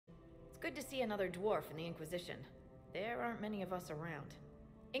good to see another dwarf in the Inquisition. There aren't many of us around.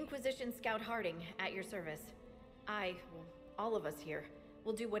 Inquisition Scout Harding, at your service. All of us here,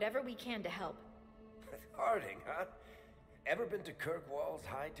 will do whatever we can to help. Harding, huh? Ever been to Kirkwall's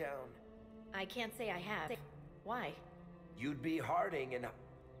Hightown? I can't say I have. Why? You'd be Harding and...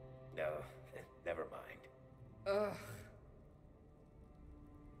 No, never mind. Ugh.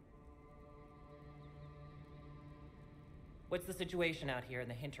 What's the situation out here in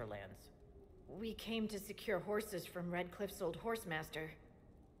the hinterlands? We came to secure horses from Redcliffe's old horsemaster.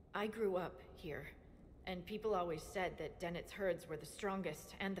 I grew up here, and people always said that Dennett's herds were the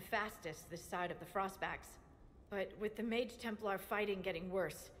strongest and the fastest this side of the Frostbacks. But with the Mage Templar fighting getting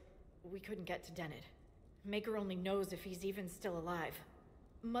worse, we couldn't get to Dennett. Maker only knows if he's even still alive.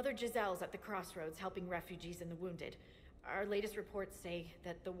 Mother Giselle's at the crossroads helping refugees and the wounded. Our latest reports say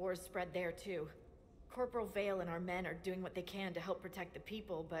that the war's spread there too. Corporal Vale and our men are doing what they can to help protect the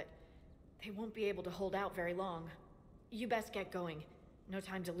people, but they won't be able to hold out very long. You best get going. No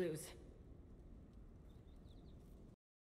time to lose.